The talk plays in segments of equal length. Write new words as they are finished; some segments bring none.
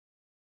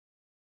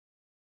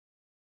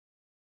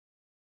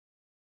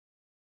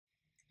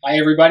Hi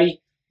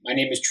everybody, my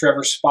name is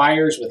Trevor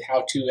Spires with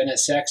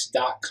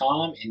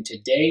HowToNSX.com, and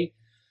today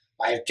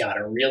I've got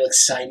a real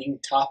exciting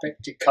topic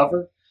to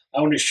cover.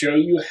 I want to show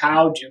you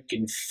how to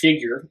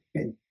configure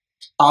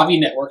Avi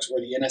Networks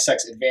or the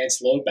NSX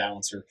Advanced Load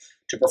Balancer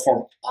to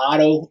perform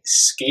auto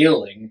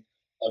scaling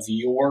of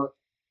your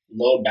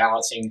load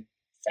balancing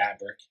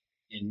fabric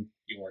in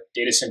your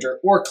data center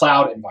or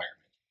cloud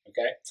environment.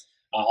 Okay,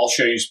 I'll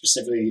show you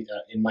specifically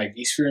in my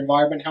vSphere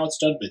environment how it's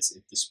done, but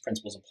this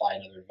principles apply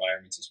in other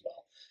environments as well.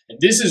 And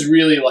this is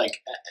really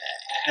like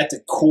at the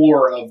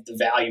core of the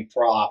value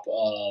prop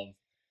of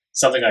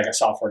something like a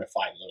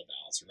software-defined load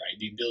balancer, right?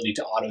 The ability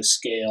to auto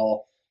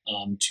scale,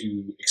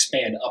 to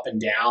expand up and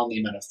down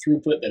the amount of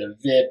throughput that a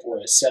VIP or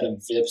a set of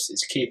VIPs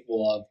is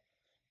capable of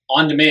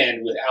on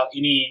demand without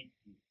any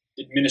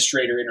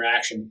administrator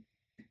interaction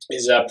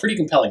is pretty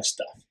compelling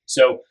stuff.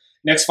 So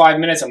next 5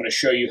 minutes, I'm going to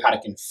show you how to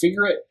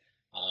configure it,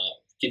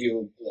 give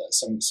you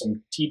some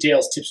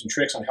details, tips, and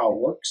tricks on how it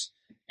works,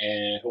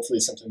 and hopefully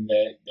it's something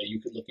that you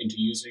could look into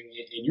using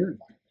in your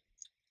environment.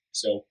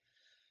 So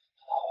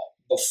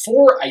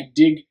before I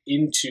dig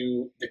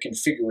into the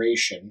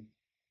configuration,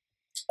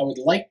 I would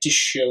like to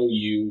show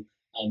you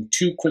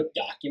two quick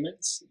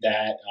documents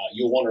that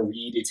you'll want to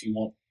read if you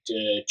want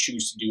to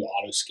choose to do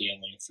auto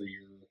scaling for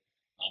your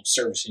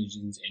service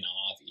engines in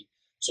Avi.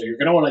 So you're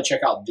going to want to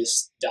check out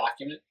this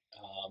document,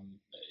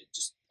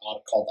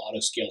 called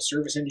Autoscale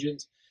Service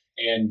Engines.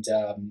 And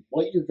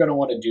what you're going to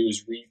want to do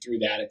is read through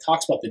that. It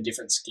talks about the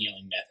different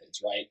scaling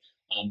methods, right?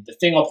 The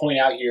thing I'll point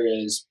out here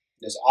is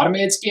there's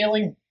automated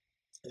scaling,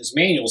 there's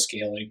manual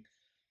scaling.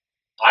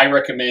 I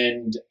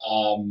recommend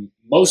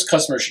most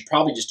customers should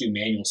probably just do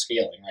manual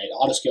scaling, right?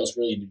 Autoscale is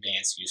really an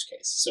advanced use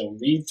case. So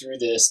read through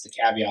this, the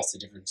caveats, the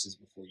differences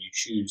before you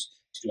choose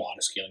to do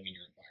autoscaling in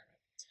your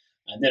environment.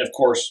 And then, of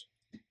course,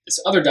 this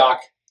other doc,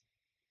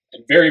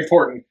 and very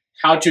important,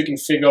 how to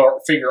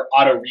configure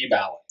auto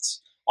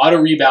rebalance. Auto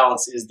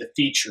rebalance is the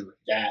feature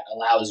that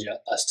allows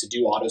us to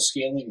do auto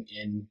scaling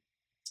in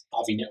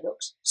Avi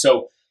Networks.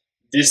 So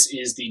this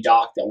is the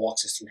doc that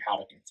walks us through how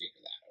to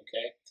configure that,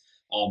 okay?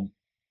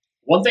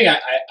 One thing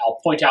I'll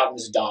point out in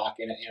this doc,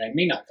 and I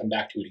may not come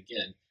back to it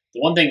again, the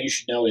one thing you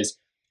should know is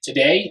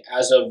today,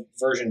 as of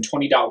version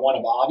 20.1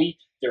 of Avi,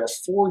 there are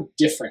 4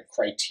 different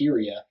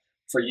criteria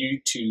for you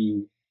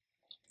to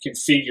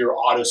configure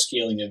auto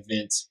scaling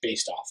events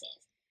based off of.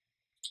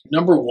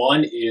 Number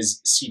 1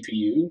 is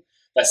CPU.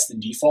 That's the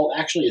default,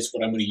 actually. It's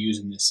what I'm going to use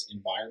in this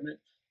environment.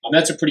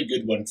 That's a pretty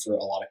good one for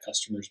a lot of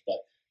customers,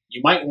 but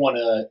you might want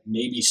to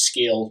maybe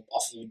scale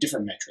off of a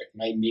different metric.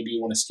 Maybe you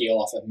want to scale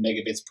off of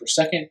megabits per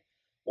second,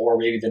 or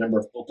maybe the number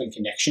of open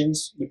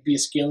connections would be a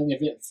scaling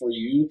event for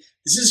you.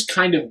 This is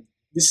kind of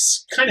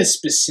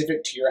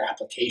specific to your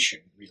application,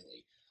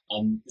 really.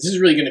 This is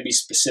really going to be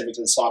specific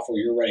to the software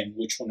you're running,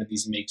 which one of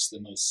these makes the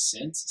most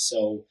sense.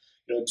 So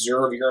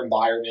observe your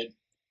environment,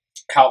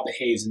 how it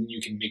behaves, and you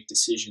can make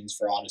decisions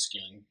for auto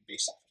scaling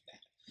based off of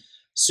that.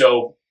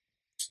 So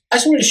I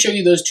just wanted to show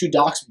you those 2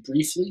 docs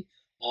briefly.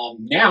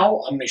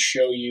 Now I'm going to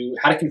show you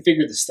how to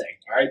configure this thing.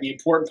 All right, the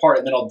important part,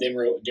 and then I'll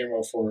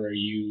demo for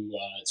you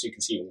so you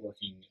can see it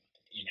working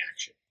in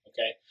action.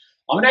 Okay,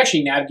 I'm going to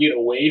actually navigate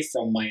away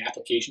from my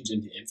applications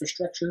into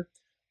infrastructure.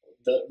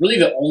 Really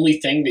the only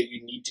thing that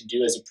you need to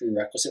do as a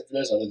prerequisite for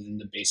this, other than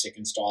the basic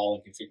install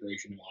and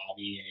configuration of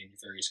Avi and your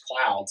various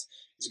clouds,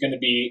 is going to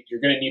be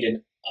you're going to need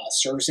a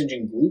service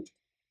engine group.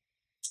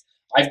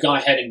 I've gone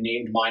ahead and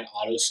named mine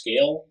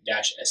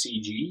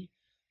Autoscale-SEG.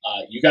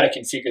 You got to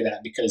configure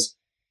that because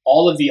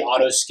all of the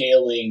auto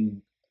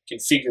scaling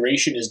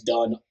configuration is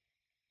done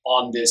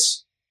on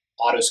this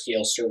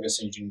Autoscale service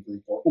engine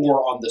group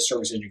or on the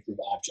service engine group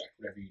object,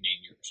 whatever you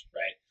name yours,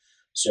 right?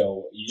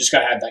 So you just got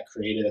to have that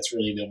created. That's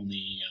really the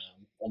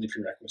only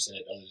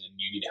prerequisite, other than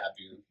you need to have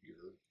your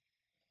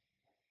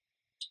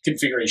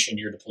configuration,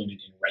 your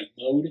deployment in write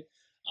mode,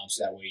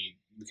 so that way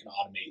we can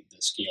automate the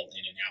scale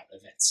in and out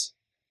events.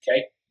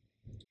 Okay.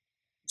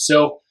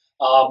 So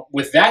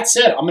with that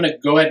said, I'm going to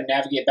go ahead and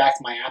navigate back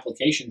to my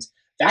applications.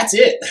 That's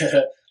it.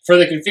 For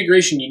the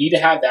configuration, you need to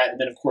have that, and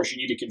then of course you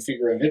need to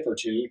configure a VIP or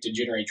 2 to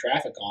generate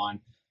traffic on.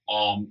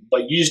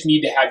 But you just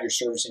need to have your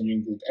service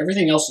engine group.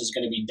 Everything else is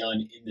going to be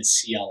done in the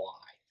CLI.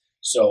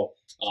 So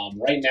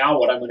right now,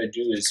 what I'm going to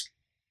do is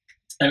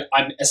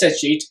I'm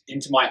SSH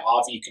into my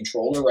Avi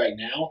controller right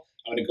now.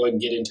 I'm going to go ahead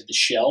and get into the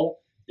shell.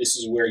 This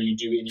is where you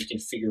do any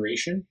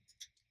configuration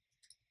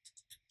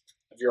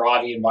of your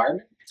Avi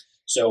environment.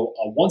 So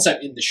once I'm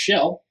in the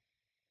shell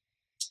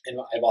and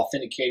I've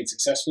authenticated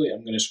successfully,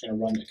 I'm just going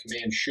to run the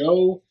command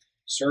show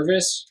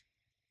service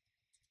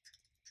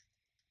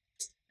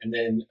and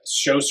then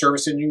show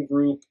service engine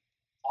group,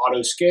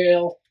 auto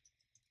scale.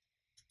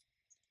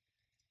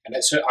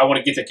 And so I want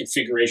to get the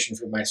configuration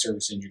for my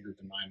service engine group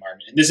in my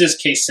environment. And this is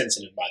case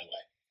sensitive, by the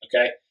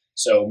way, okay?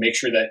 So make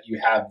sure that you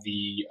have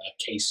the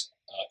case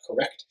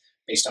correct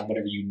based on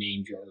whatever you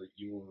named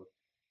your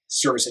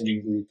service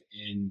engine group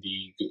in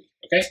the GUI,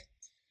 okay?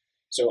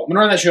 So I'm going to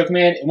run that show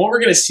command, and what we're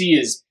going to see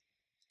is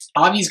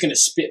Avi is going to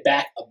spit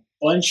back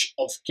bunch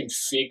of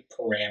config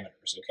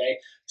parameters, okay?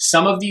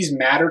 Some of these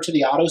matter to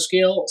the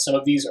Autoscale. Some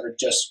of these are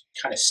just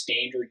kind of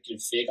standard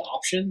config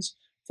options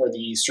for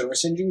the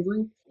service engine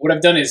group. What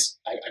I've done is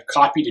I've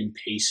copied and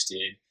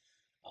pasted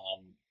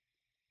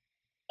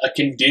a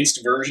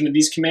condensed version of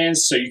these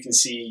commands so you can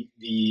see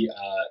the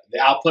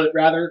output,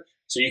 rather,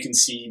 so you can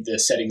see the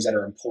settings that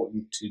are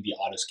important to the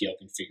Autoscale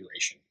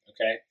configuration,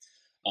 okay?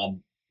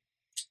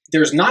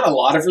 There's not a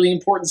lot of really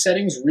important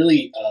settings.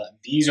 Really,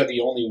 these are the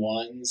only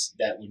ones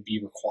that would be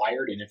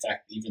required, and in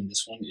fact, even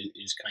this one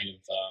is kind of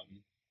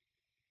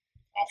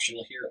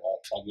optional here.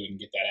 I'll go ahead and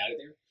get that out of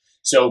there.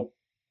 So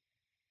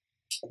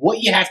what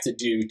you have to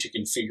do to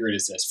configure it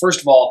is this. First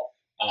of all,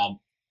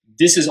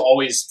 this is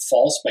always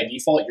false by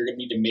default. You're going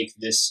to need to make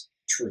this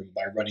true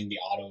by running the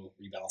auto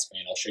rebalance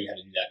command. I'll show you how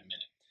to do that in a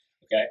minute,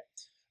 okay?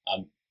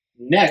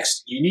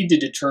 Next, you need to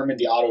determine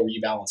the auto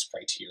rebalance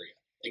criteria.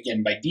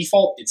 Again, by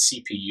default, it's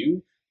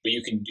CPU, but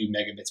you can do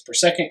megabits per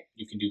second.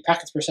 You can do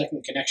packets per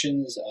second,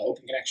 connections,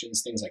 open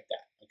connections, things like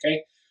that,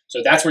 okay?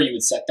 So that's where you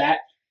would set that.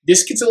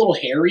 This gets a little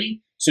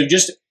hairy, so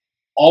just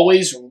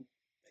always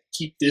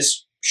keep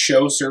this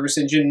show service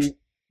engine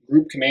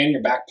group command in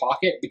your back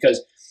pocket,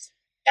 because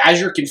as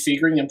you're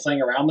configuring and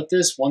playing around with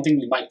this, one thing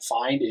you might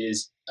find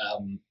is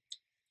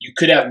you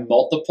could have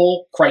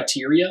multiple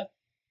criteria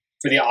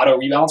for the auto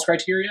rebalance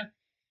criteria.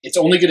 It's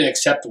only going to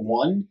accept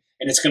one,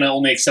 and it's going to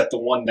only accept the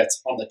one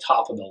that's on the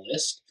top of the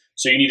list.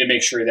 So you need to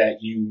make sure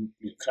that you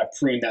kind of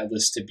prune that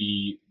list to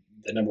be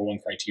the number one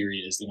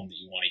criteria is the one that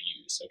you want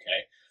to use,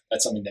 okay?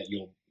 That's something that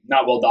you'll,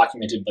 not well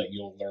documented, but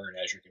you'll learn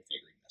as you're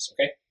configuring this,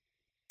 okay?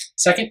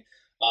 Second,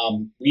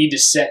 we need to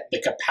set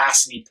the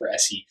capacity per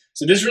SE.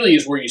 So this really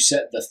is where you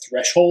set the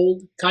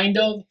threshold, kind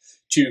of,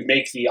 to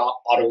make the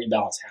auto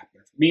rebalance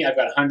happen. For me, I've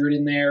got 100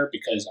 in there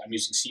because I'm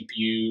using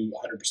CPU.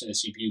 100% of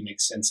CPU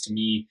makes sense to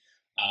me.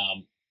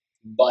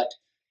 But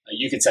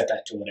you can set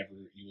that to whatever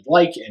you would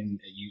like, and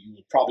you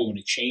would probably want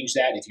to change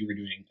that if you were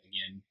doing,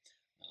 again,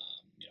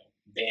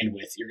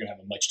 bandwidth. You're going to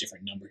have a much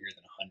different number here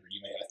than 100.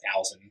 You may have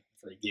 1,000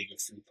 for a gig of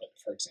throughput,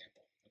 for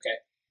example, okay?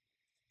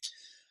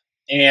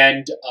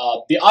 And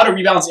the auto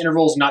rebalance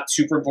interval is not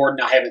super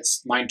important. I have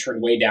mine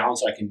turned way down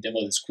so I can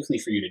demo this quickly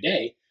for you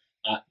today.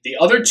 The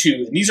other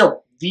two, and these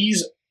are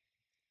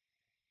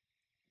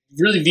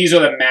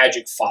the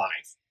magic 5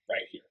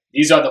 right here.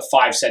 These are the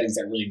 5 settings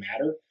that really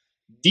matter.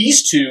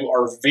 These two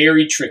are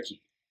very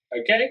tricky,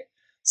 okay?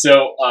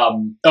 So,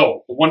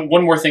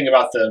 one more thing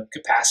about the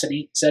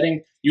capacity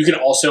setting. You can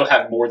also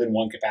have more than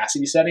one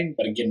capacity setting,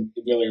 but again,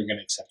 really are going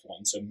to accept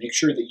one. So make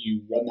sure that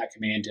you run that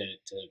command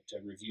to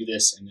review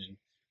this and then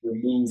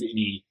remove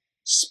any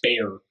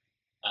spare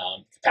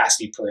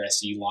capacity per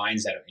SE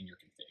lines that are in your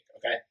config,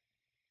 okay?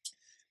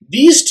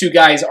 These two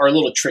guys are a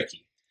little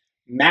tricky.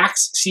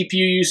 Max CPU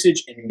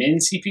usage and min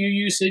CPU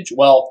usage,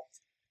 well,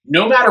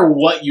 no matter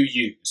what you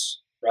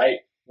use, right?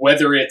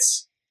 Whether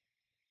it's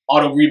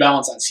auto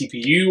rebalance on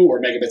CPU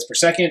or megabits per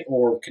second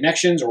or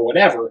connections or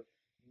whatever,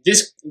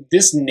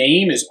 this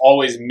name is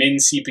always min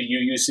CPU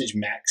usage,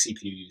 max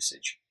CPU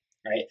usage,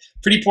 right?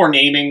 Pretty poor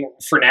naming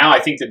for now.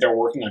 I think that they're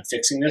working on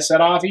fixing this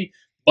at Avi,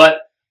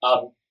 but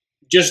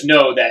just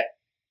know that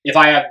if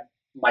I have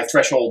my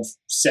threshold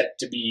set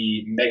to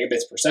be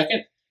megabits per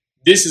second,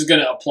 this is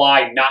going to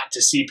apply not to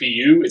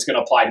CPU, it's going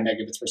to apply to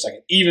megabits per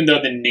second, even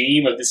though the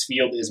name of this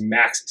field is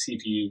max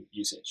CPU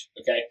usage,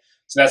 okay?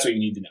 So that's what you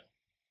need to know.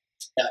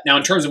 Now,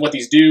 in terms of what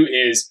these do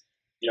is,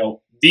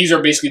 these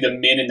are basically the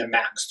min and the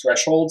max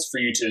thresholds for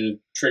you to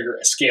trigger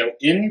a scale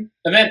in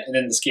event and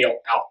then the scale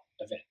out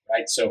event,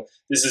 right? So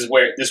this is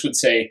where this would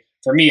say,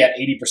 for me, at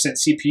 80%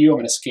 CPU, I'm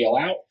going to scale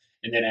out,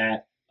 and then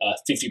at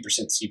 50%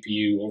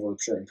 CPU over a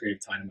certain period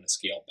of time, I'm going to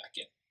scale back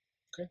in,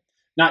 okay?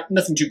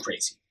 Nothing too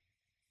crazy.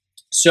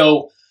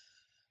 So,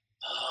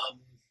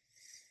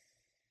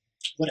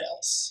 what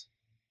else?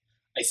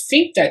 I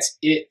think that's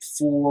it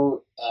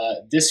for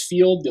this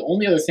field. The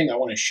only other thing I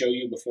want to show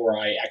you before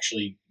I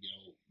actually,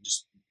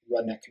 just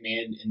run that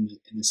command in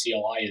the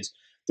CLI is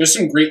there's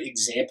some great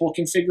example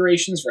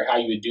configurations for how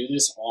you would do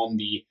this on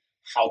the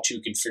how to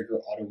configure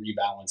auto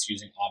rebalance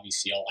using Avi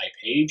CLI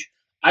page.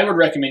 I would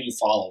recommend you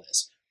follow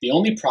this. The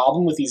only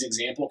problem with these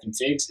example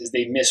configs is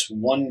they miss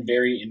one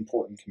very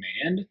important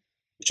command,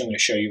 which I'm going to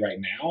show you right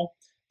now.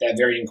 That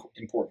very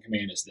important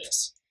command is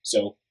this.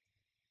 So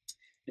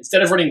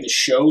instead of running the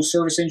show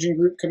service engine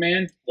group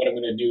command, what I'm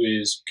going to do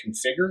is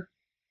configure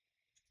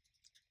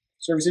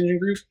service engine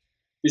group.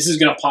 This is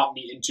going to pop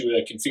me into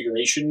a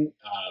configuration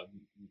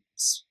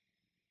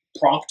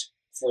prompt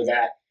for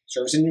that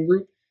service engine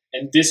group.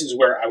 And this is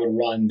where I would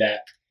run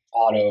that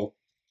auto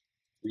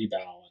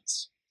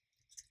rebalance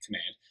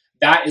command.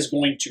 That is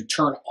going to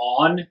turn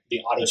on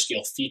the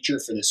Autoscale feature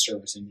for this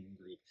service engine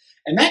group.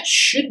 And that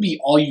should be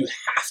all you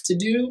have to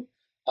do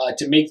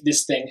to make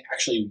this thing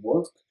actually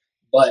work.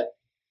 But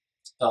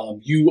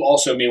you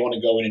also may want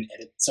to go in and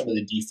edit some of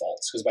the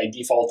defaults, because by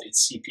default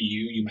it's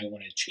CPU. You might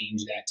want to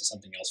change that to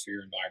something else for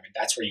your environment.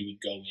 That's where you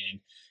would go in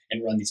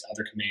and run these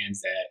other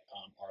commands that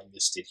are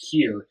listed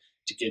here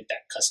to get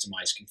that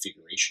customized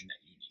configuration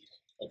that you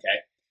need,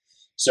 okay?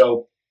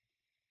 So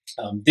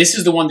This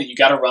is the one that you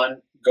got to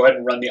run. Go ahead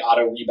and run the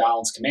auto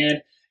rebalance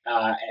command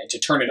to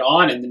turn it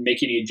on, and then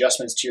make any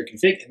adjustments to your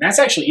config. And that's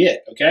actually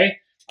it, okay?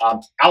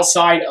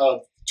 Outside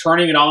of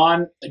turning it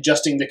on,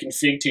 adjusting the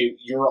config to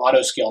your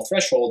auto scale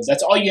thresholds,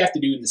 that's all you have to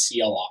do in the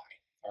CLI,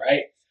 all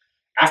right?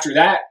 After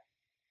that,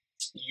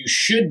 you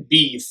should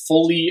be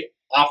fully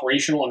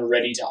operational and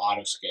ready to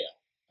auto scale,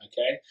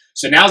 okay?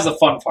 So now's the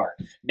fun part.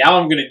 Now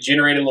I'm gonna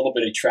generate a little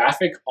bit of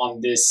traffic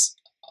on this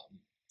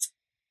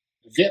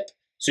VIP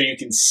so you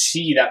can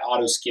see that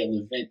auto scale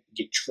event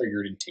get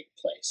triggered and take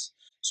place.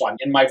 So I'm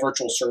in my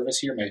virtual service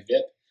here, my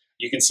VIP.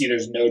 You can see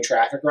there's no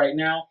traffic right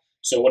now.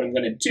 So what I'm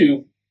gonna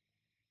do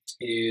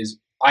is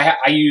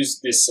I use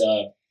this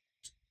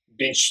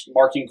bench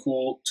marking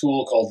tool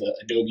called the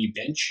Adobe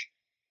Bench.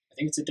 I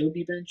think it's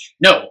Adobe Bench.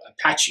 No,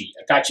 Apache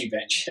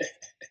Bench.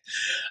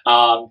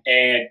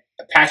 And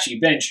Apache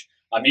Bench,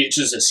 it's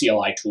just a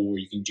CLI tool where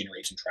you can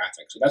generate some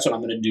traffic. So that's what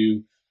I'm going to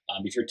do.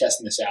 If you're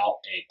testing this out,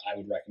 I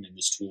would recommend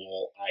this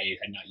tool. I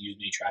had not used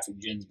any traffic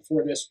gens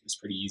before this. It's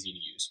pretty easy to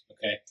use.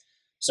 Okay,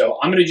 so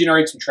I'm going to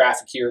generate some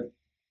traffic here.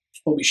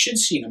 What we should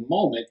see in a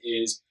moment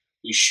is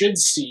we should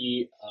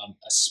see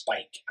a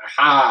spike.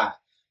 Aha!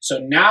 So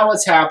now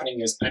what's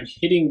happening is I'm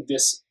hitting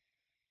this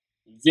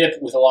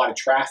VIP with a lot of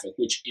traffic,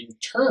 which in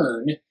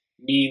turn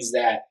means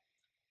that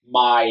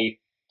my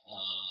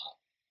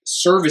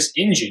service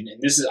engine,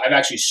 and this is, I've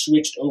actually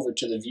switched over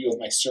to the view of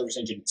my service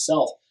engine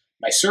itself.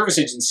 My service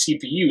engine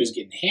CPU is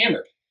getting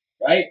hammered,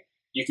 right?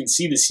 You can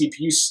see the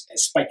CPU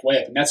has spiked way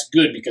up, and that's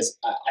good because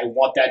I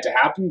want that to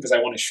happen because I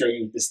want to show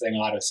you this thing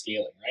auto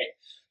scaling, right?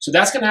 So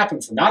that's going to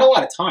happen for not a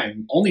lot of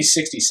time. Only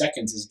 60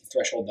 seconds is the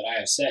threshold that I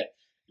have set.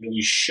 And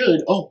we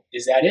should, oh,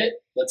 is that it?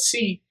 Let's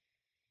see.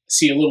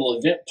 See a little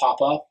event pop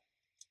up.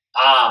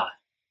 Ah,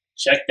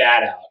 check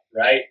that out,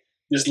 right?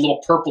 This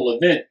little purple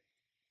event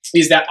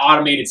is that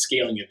automated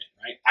scaling event,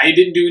 right? I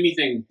didn't do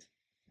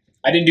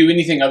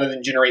anything other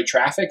than generate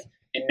traffic,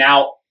 and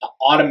now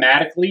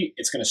automatically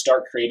it's going to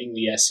start creating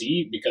the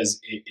SE because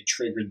it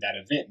triggered that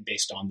event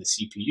based on the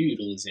CPU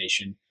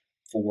utilization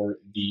for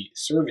the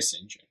service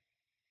engine.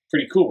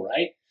 Pretty cool,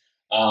 right?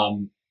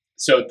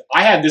 So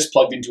I have this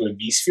plugged into a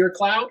vSphere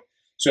cloud.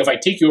 So if I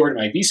take you over to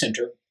my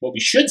vCenter, what we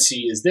should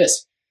see is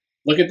this.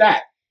 Look at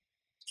that.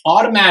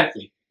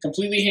 Automatically,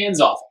 completely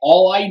hands-off.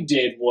 All I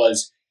did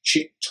was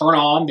turn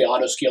on the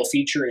auto scale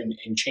feature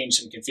and change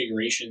some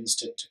configurations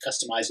to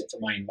customize it for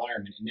my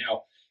environment. And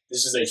now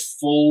this is a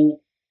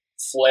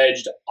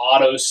full-fledged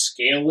auto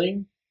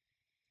scaling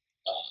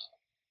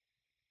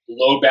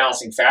load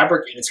balancing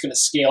fabric, and it's going to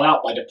scale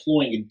out by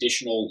deploying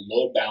additional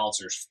load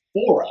balancers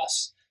for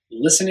us,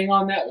 listening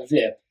on that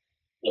VIP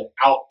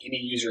without any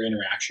user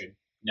interaction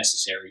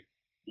necessary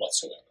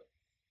whatsoever.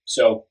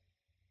 So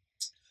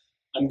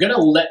I'm going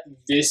to let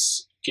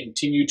this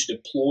continue to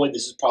deploy.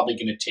 This is probably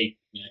going to take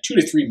 2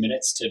 to 3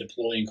 minutes to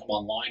deploy and come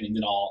online, and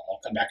then I'll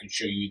come back and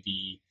show you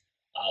the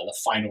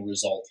final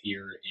result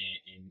here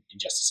in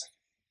just a second.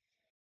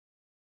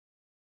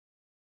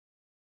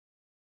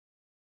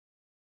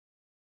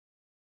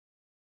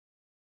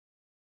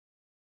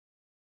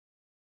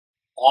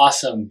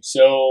 Awesome.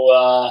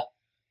 So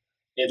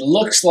it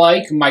looks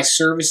like my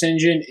service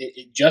engine,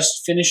 it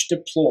just finished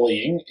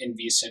deploying in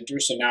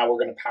vCenter. So now we're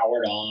going to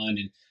power it on,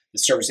 and the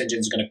service engine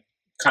is going to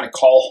kind of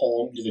call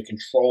home to the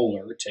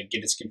controller to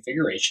get its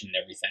configuration and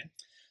everything.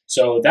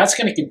 So that's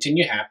going to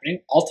continue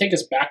happening. I'll take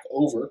us back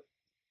over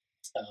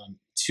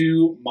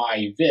to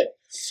my VIP.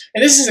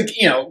 And this is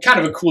kind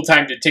of a cool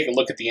time to take a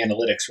look at the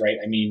analytics, right?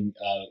 I mean,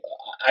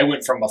 I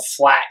went from a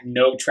flat,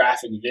 no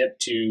traffic VIP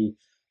to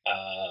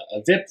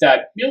a VIP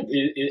that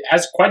it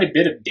has quite a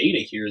bit of data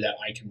here that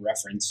I can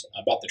reference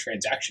about the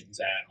transactions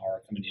that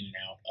are coming in and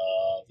out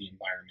of the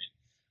environment.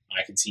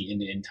 I can see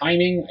end-to-end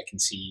timing. I can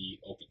see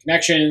open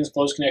connections,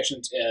 closed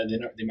connections,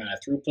 the amount of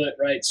throughput,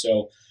 right?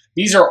 So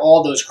these are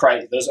all those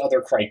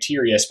other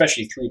criteria,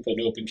 especially throughput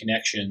and open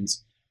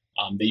connections,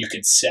 that you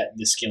could set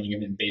the scaling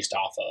event based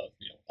off of,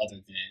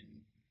 other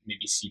than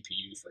maybe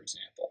CPU, for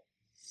example.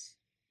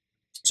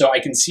 So I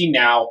can see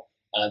now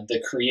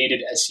the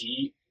created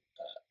SE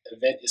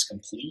event is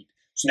complete.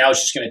 So now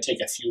it's just going to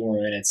take a few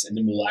more minutes, and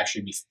then we'll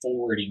actually be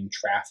forwarding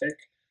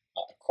traffic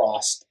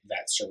across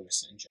that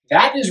service engine.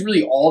 That is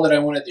really all that I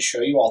wanted to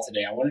show you all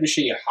today. I wanted to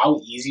show you how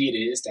easy it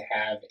is to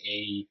have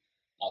a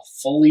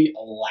fully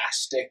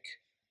elastic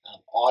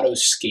auto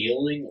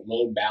scaling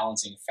load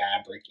balancing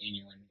fabric in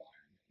your environment.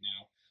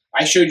 Now,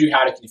 I showed you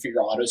how to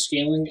configure auto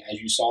scaling. As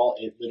you saw,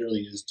 it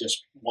literally is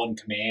just one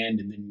command,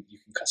 and then you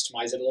can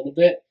customize it a little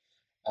bit.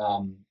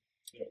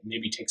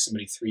 Maybe take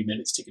somebody 3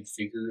 minutes to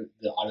configure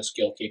the auto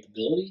scale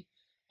capability.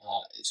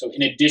 So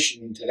in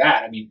addition to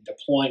that, I mean,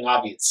 deploying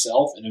Avi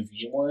itself in a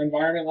VMware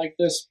environment like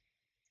this,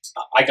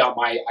 I got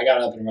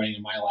up and running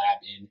in my lab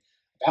in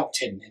about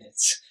 10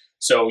 minutes.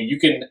 So you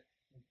can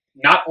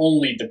not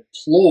only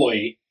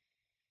deploy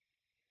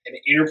an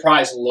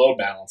enterprise load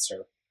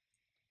balancer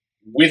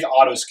with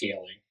auto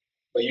scaling,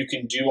 but you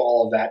can do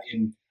all of that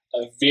in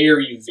a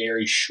very,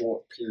 very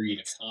short period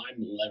of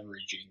time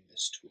leveraging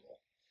this tool.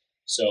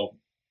 So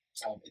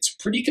it's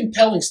pretty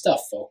compelling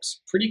stuff, folks.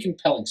 Pretty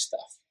compelling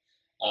stuff.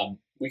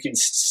 We can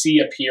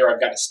see up here, I've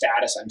got a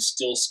status, I'm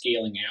still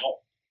scaling out.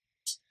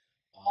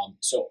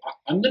 So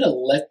I'm going to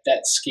let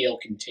that scale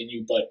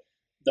continue, but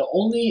the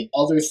only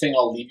other thing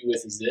I'll leave you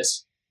with is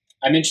this.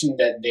 I mentioned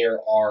that there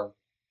are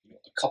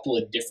a couple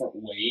of different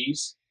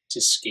ways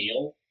to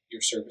scale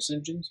your service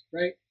engines,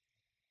 right?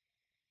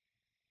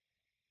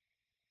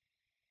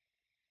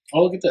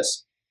 Oh, look at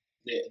this.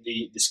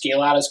 The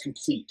scale out is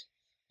complete.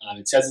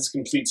 It says it's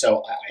complete,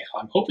 so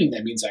I'm hoping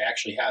that means I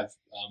actually have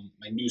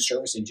my new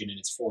service engine and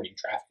it's forwarding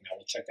traffic now.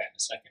 We'll check that in a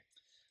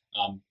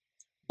second.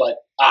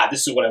 But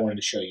this is what I wanted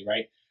to show you,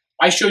 right?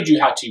 I showed you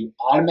how to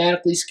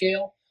automatically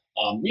scale.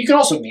 You can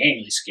also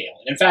manually scale.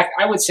 And in fact,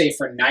 I would say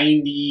for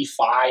 95%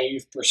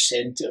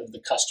 of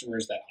the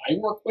customers that I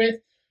work with,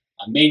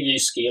 manually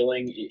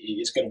scaling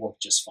is going to work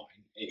just fine.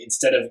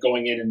 Instead of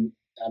going in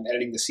and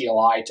editing the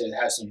CLI to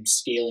have some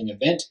scaling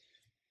event,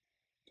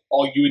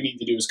 all you would need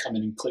to do is come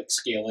in and click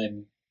scale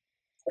in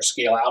or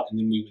scale out, and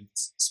then we would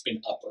spin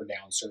up or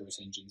down service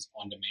engines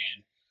on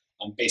demand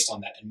based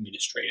on that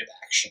administrative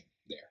action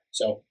there.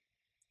 So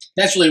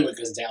that's really what it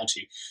comes down to.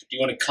 Do you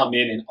want to come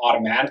in and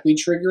automatically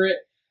trigger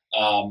it,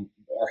 or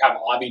have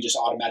Avi just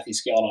automatically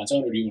scale it on its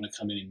own, or do you want to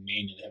come in and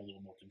manually have a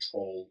little more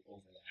control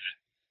over that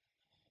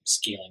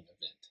scaling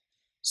event?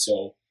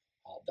 So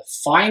the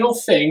final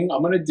thing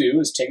I'm going to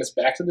do is take us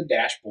back to the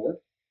dashboard,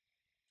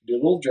 do a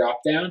little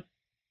drop down.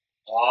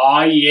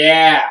 Oh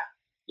yeah,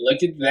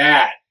 look at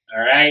that.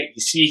 All right,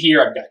 you see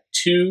here I've got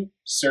 2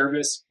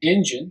 service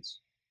engines.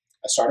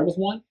 I started with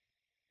 1,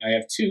 now I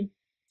have 2.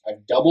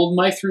 I've doubled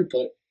my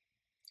throughput,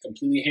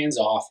 completely hands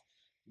off,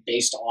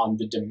 based on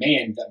the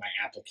demand that my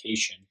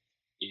application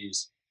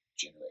is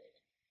generating.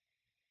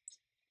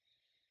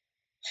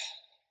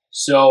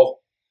 So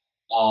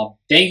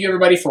thank you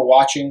everybody for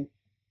watching.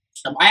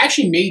 I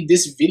actually made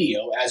this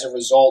video as a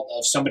result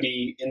of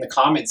somebody in the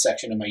comments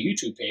section of my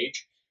YouTube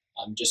page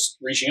just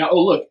reaching out.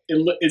 Oh, look,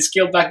 it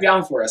scaled back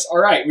down for us. All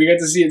right, we got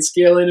to see it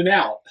scale in and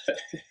out.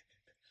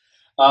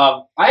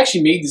 I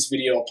actually made this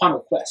video upon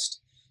request.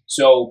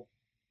 So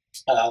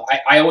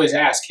I always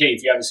ask, hey,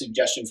 if you have a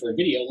suggestion for a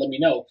video, let me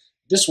know.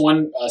 This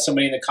one,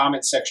 somebody in the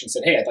comments section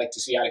said, hey, I'd like to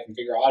see how to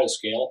configure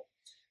Autoscale.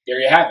 There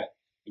you have it.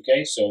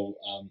 Okay, so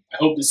I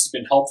hope this has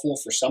been helpful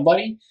for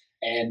somebody.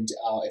 And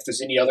if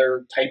there's any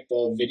other type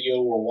of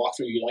video or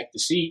walkthrough you'd like to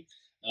see,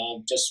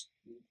 just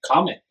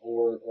comment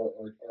or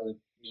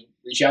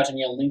reach out to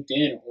me on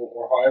LinkedIn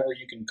or however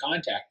you can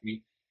contact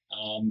me.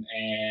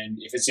 And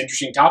if it's an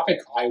interesting topic,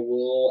 I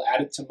will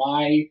add it to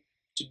my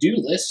to-do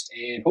list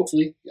and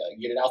hopefully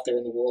get it out there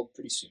in the world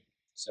pretty soon.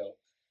 So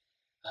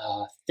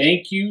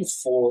thank you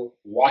for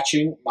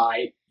watching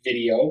my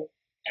video,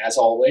 as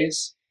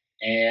always,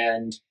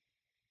 and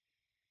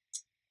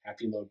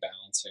happy load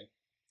balancing.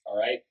 All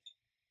right?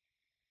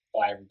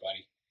 Bye,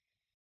 everybody.